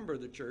a member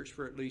of the church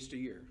for at least a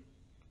year.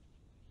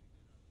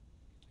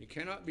 He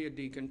cannot be a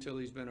deacon until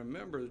he's been a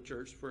member of the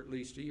church for at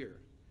least a year.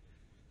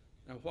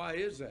 Now, why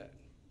is that?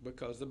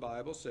 Because the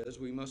Bible says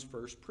we must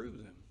first prove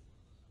them.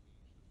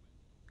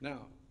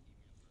 Now,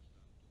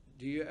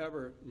 do you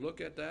ever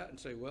look at that and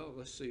say, well,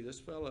 let's see, this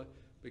fella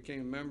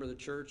became a member of the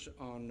church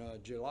on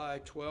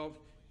July 12th,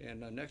 and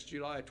next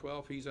July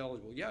 12th, he's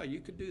eligible. Yeah, you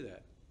could do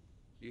that.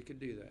 You could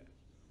do that.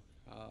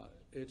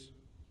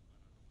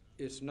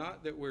 It's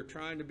not that we're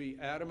trying to be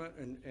adamant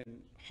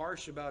and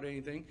harsh about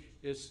anything.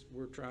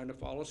 We're trying to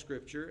follow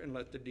Scripture and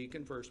let the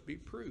deacon first be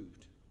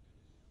proved.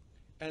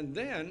 And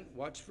then,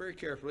 watch very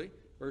carefully,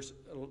 verse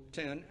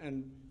 10,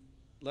 and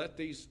let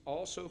these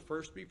also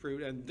first be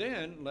proved, and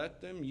then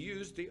let them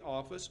use the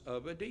office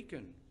of a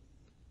deacon.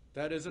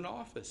 That is an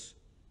office.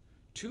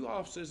 Two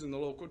offices in the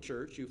local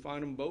church. You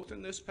find them both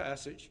in this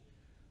passage,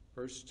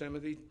 1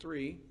 Timothy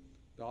 3,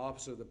 the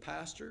office of the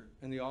pastor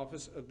and the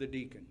office of the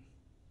deacon.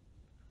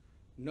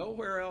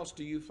 Nowhere else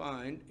do you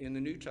find in the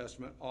New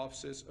Testament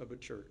offices of a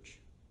church.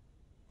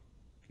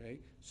 Okay,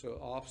 so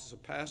office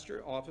of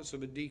pastor, office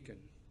of a deacon.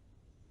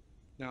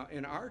 Now,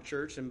 in our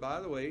church, and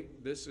by the way,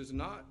 this is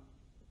not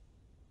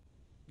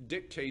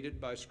dictated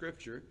by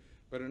Scripture,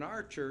 but in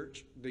our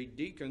church, the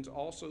deacons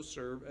also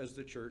serve as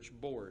the church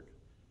board.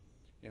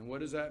 And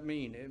what does that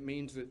mean? It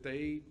means that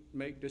they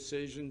make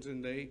decisions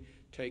and they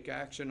take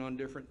action on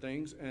different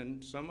things,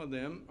 and some of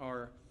them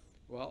are,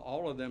 well,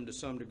 all of them to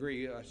some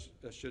degree. I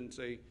shouldn't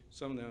say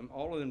some of them,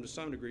 all of them to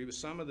some degree, but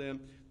some of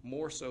them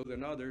more so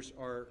than others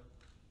are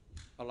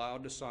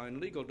allowed to sign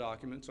legal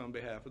documents on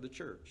behalf of the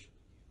church.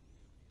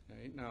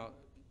 Okay, now,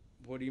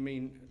 what do you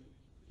mean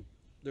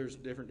there's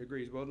different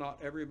degrees? Well, not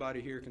everybody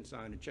here can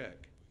sign a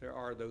check. There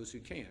are those who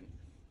can,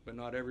 but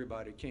not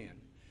everybody can.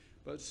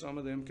 But some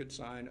of them could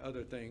sign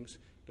other things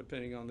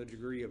depending on the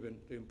degree of the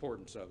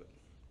importance of it.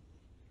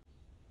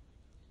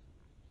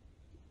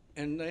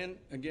 And then,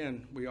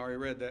 again, we already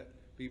read that,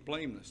 be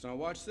blameless. Now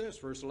watch this,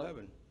 verse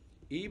 11.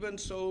 Even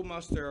so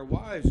must their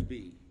wives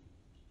be.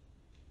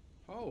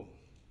 Oh,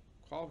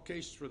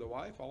 qualifications for the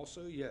wife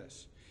also?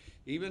 Yes.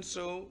 Even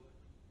so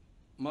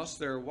must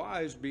their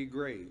wives be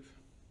grave.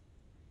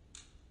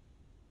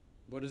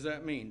 What does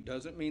that mean?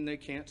 Doesn't mean they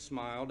can't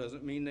smile,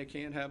 doesn't mean they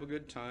can't have a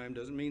good time,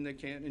 doesn't mean they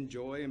can't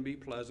enjoy and be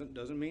pleasant,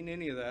 doesn't mean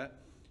any of that.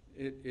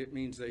 It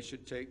means they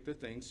should take the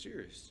thing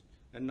serious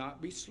and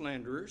not be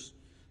slanderers,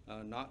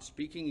 not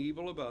speaking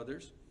evil of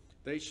others.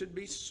 They should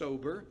be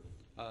sober,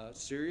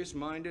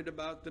 serious-minded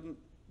about the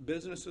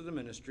business of the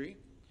ministry,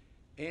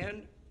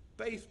 and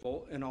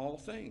faithful in all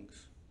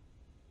things.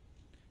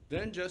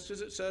 Then, just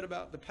as it said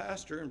about the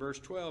pastor in verse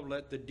 12,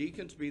 let the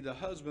deacons be the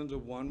husbands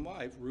of one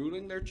wife,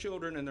 ruling their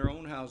children in their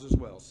own house as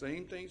well.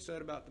 Same thing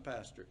said about the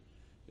pastor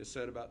is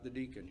said about the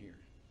deacon here.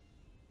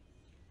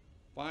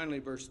 Finally,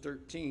 verse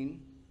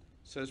 13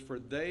 says, for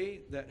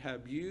they that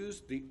have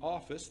used the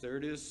office, there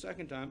it is,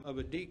 second time, of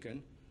a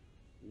deacon,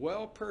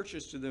 well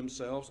purchased to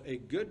themselves a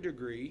good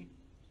degree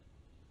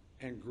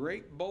and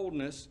great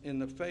boldness in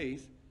the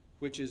faith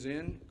which is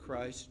in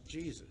Christ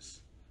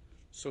Jesus.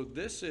 So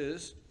this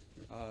is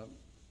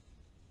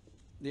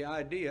the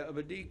idea of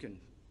a deacon.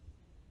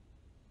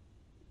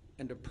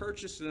 And to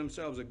purchase to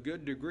themselves a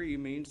good degree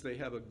means they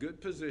have a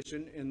good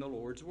position in the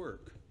Lord's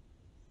work.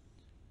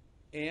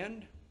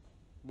 And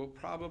will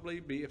probably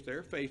be, if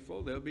they're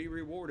faithful, they'll be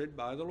rewarded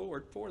by the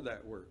Lord for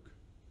that work.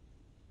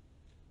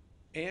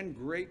 And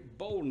great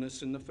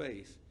boldness in the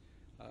faith.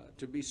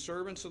 To be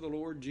servants of the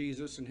Lord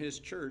Jesus and his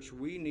church,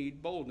 we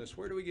need boldness.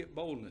 Where do we get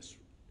boldness?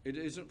 It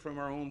isn't from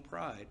our own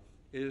pride.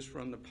 It is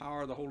from the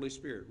power of the Holy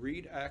Spirit.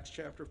 Read Acts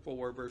chapter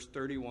 4, verse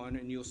 31,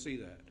 and you'll see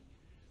that.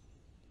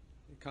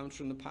 It comes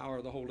from the power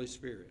of the Holy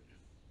Spirit.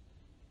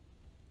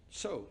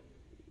 So,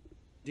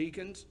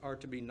 deacons are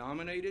to be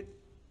nominated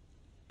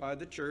by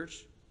the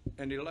church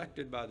and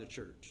elected by the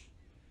church.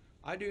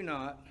 I do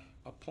not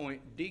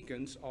appoint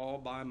deacons all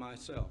by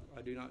myself.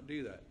 I do not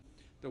do that.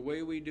 The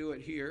way we do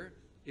it here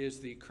is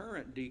the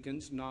current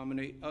deacons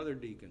nominate other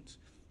deacons.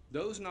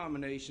 Those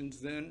nominations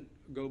then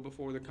go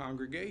before the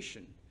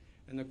congregation,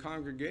 and the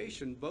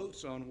congregation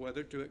votes on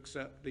whether to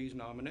accept these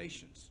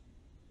nominations.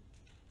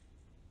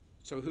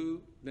 So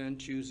who then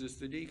chooses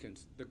the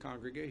deacons? The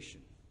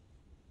congregation.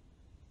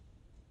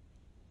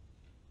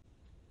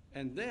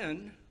 And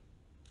then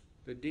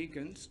the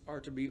deacons are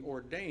to be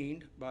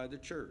ordained by the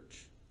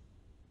church.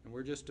 And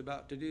we're just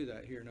about to do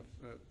that here in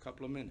a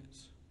couple of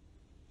minutes.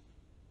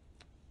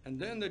 And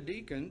then the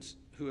deacons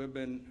who have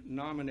been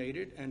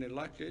nominated and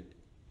elected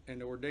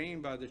and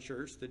ordained by the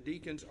church, the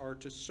deacons are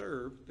to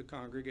serve the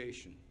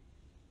congregation.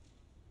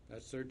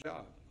 That's their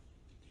job.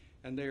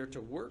 And they are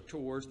to work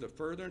towards the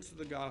furtherance of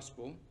the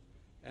gospel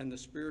and the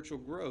spiritual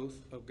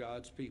growth of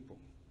God's people.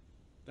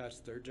 That's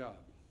their job.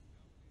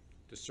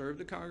 To serve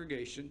the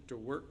congregation, to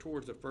work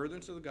towards the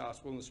furtherance of the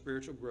gospel and the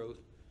spiritual growth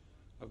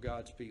of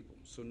God's people.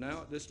 So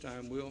now at this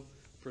time we'll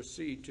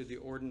proceed to the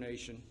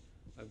ordination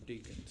of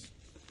deacons.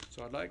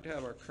 So I'd like to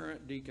have our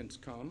current deacons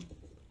come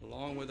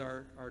along with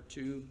our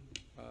two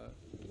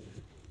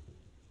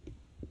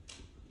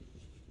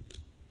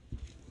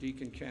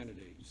deacon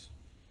candidates.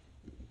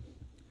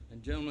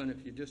 And gentlemen,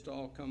 if you just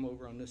all come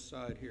over on this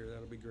side here,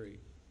 that'll be great.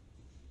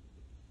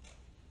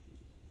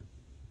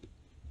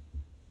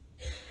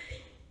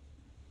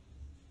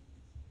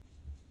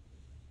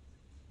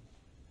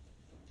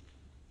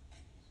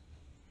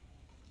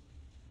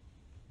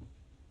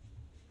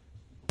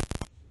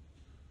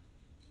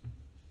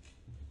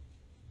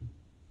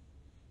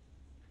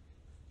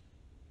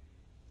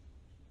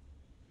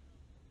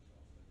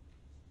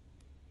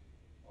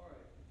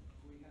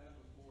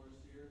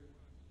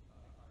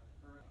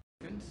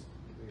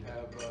 We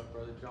have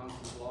Brother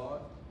Johnson's Law,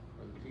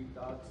 Brother Keith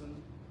Dodson,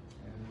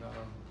 and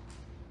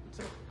that's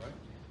it, right?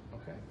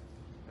 Okay.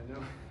 And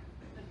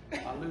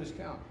then I lose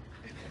count.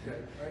 Okay.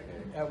 Right.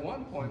 At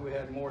one point we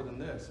had more than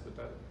this,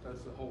 but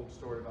that's the whole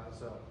story by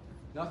itself.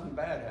 Nothing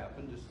bad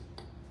happened, just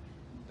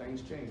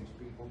things change.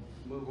 People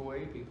move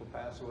away, people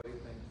pass away,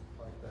 things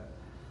like that.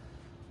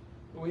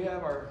 We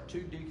have our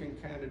two deacon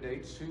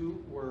candidates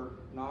who were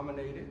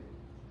nominated,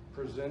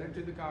 presented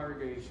to the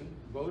congregation,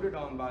 voted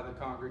on by the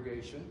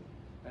congregation,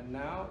 and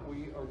now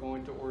we are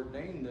going to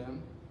ordain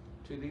them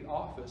to the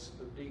office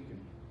of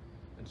deacon.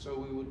 And so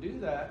we will do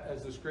that,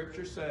 as the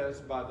scripture says,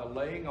 by the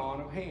laying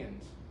on of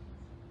hands.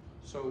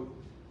 So,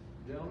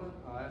 gentlemen,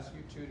 I'll ask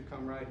you two to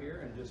come right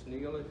here and just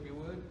kneel if you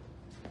would.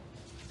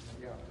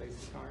 Yeah, face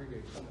the congregation.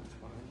 congregation, that's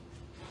fine.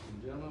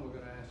 And gentlemen, we're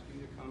going to ask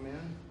you to come in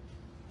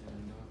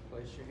and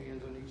place your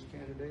hands on each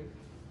candidate.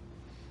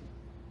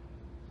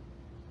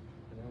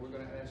 And then we're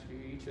going to ask you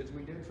each, as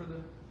we did for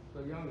the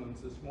young ones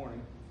this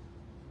morning,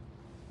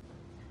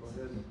 go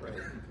ahead and pray,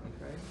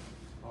 okay?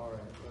 All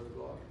right, Brother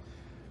Block.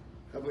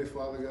 Heavenly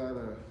Father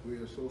God, we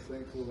are so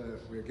thankful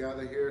that we're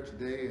gathered here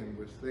today, and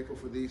we're thankful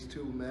for these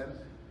two men.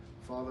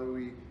 Father,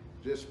 we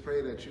just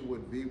pray that you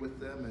would be with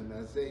them, and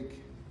as they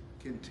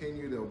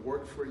continue to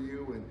work for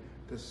you and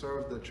to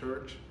serve the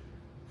church,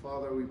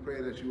 Father, we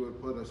pray that you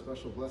would put a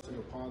special blessing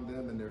upon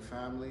them and their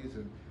families,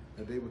 and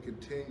that they would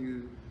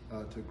continue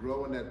to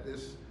grow, and that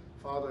this,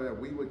 Father, that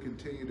we would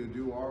continue to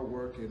do our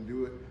work and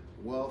do it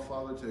well,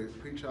 Father, to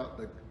preach out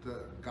the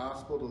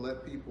gospel, to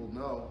let people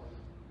know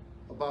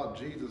about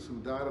Jesus who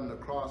died on the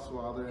cross,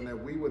 Father, and that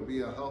we would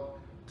be a help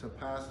to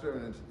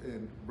Pastor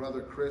and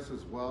Brother Chris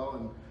as well,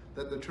 and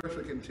that the church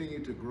would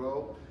continue to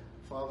grow,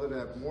 Father,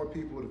 that more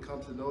people would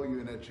come to know you,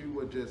 and that you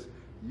would just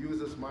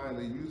use us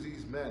mightily, use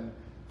these men,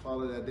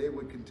 Father, that they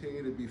would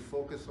continue to be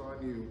focused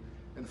on you,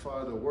 and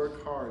Father, to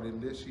work hard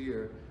in this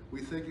year.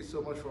 We thank you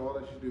so much for all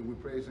that you do. We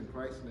praise in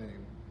Christ's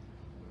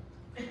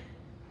name.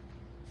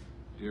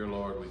 Dear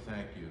Lord, we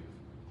thank you.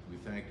 We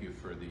thank you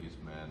for these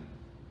men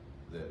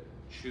that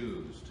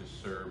choose to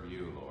serve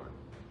you, Lord,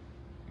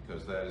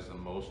 because that is the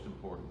most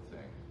important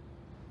thing,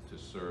 to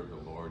serve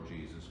the Lord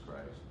Jesus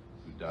Christ,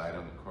 who died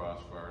on the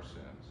cross for our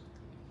sins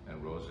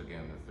and rose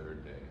again the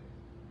third day.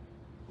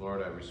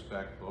 Lord, I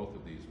respect both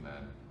of these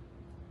men,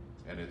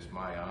 and it's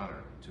my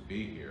honor to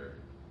be here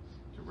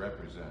to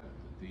represent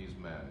that these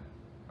men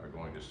are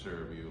going to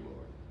serve you,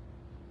 Lord.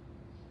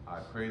 I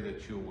pray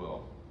that you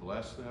will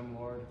bless them,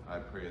 Lord. I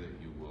pray that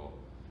you will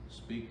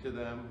speak to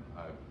them.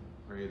 I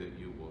pray that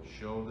you will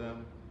show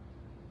them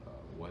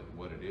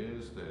what it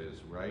is that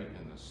is right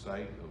in the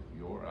sight of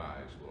your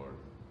eyes, Lord.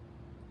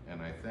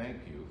 And I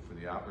thank you for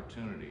the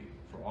opportunity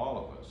for all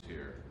of us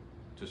here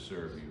to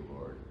serve you,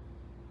 Lord,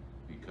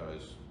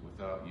 because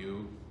without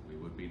you, we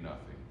would be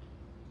nothing.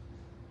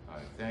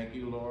 I thank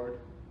you, Lord,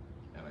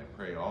 and I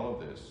pray all of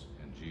this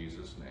in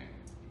Jesus' name.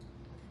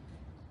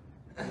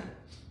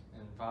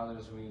 And Father,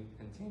 as we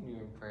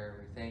continue in prayer,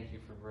 we thank you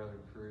for Brother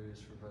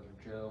Cruz, for Brother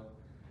Joe,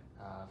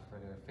 for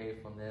their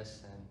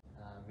faithfulness and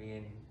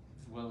being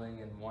willing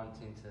and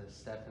wanting to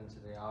step into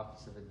the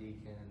office of a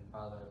deacon. And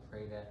Father, I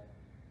pray that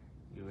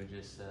you would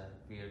just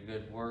be a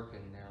good work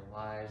in their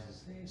lives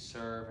as they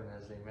serve and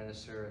as they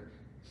minister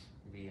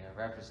and be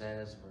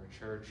representatives of our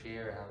church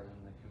here out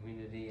in the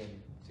community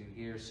and to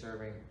here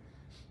serving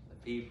the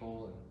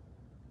people.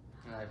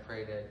 And I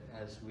pray that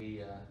as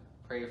we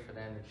pray for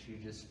them, that you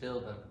just fill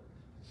them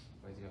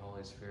with your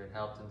Holy Spirit.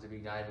 Help them to be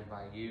guided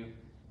by you.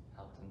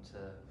 Help them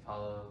to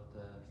follow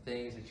the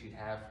things that you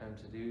have for them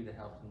to do, to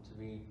help them to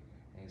be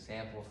an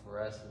example for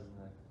us in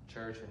the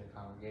church and the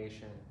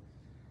congregation.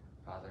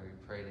 Father, we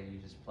pray that you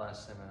just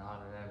bless them and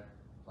honor them.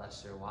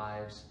 Bless their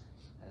wives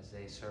as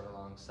they serve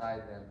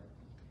alongside them.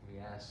 We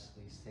ask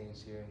these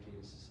things here in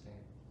Jesus'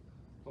 name.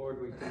 Lord,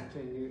 we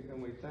continue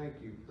and we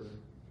thank you for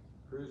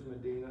Cruz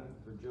Medina,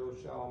 for Joe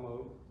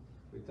Shalmo.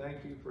 We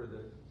thank you for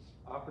the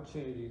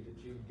opportunity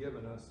that you've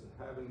given us of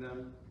having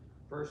them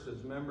first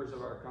as members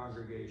of our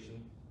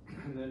congregation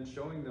and then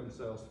showing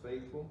themselves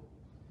faithful,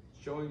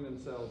 showing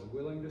themselves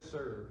willing to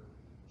serve,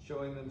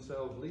 showing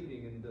themselves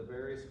leading in the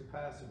various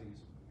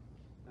capacities.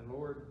 And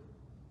Lord,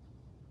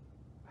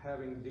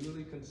 having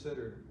duly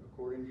considered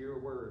according to your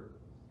word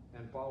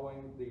and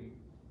following the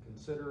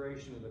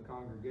consideration of the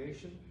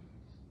congregation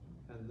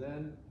and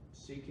then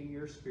seeking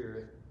your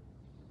Spirit,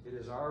 it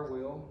is our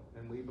will,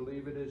 and we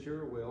believe it is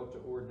your will, to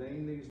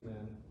ordain these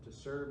men to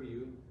serve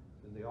you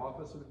in the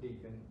office of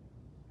deacon.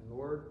 And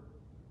Lord,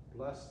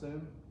 bless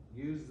them,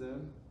 use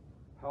them,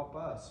 help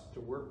us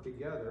to work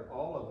together,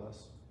 all of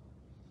us,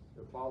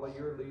 to follow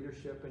your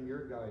leadership and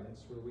your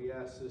guidance. For we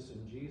ask this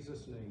in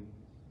Jesus' name.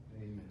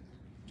 Amen.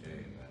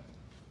 Amen.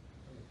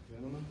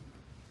 Gentlemen,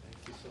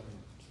 thank you so much.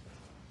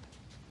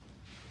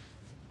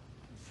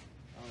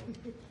 Oh,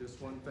 just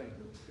one thing.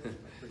 I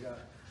forgot.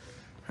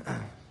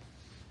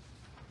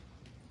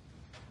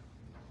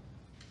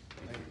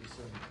 Thank you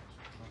so much.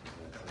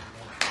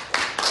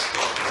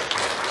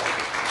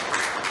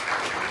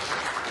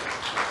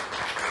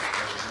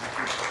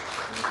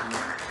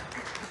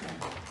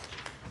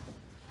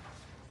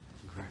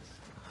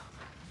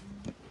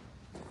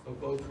 So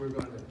folks, we're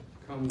going to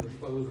come to the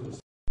close of the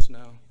service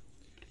now.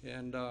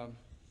 And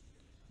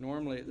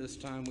normally at this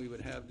time we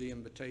would have the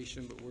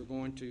invitation, but we're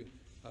going to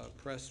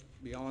press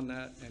beyond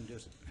that and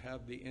just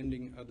have the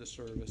ending of the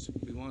service.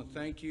 We want to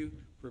thank you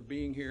for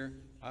being here.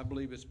 I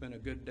believe it's been a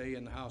good day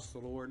in the house of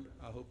the Lord.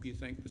 I hope you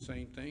think the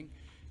same thing.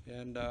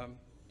 And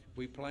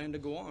we plan to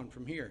go on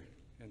from here.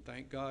 And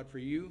thank God for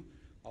you,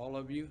 all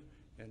of you,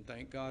 and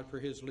thank God for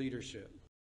his leadership.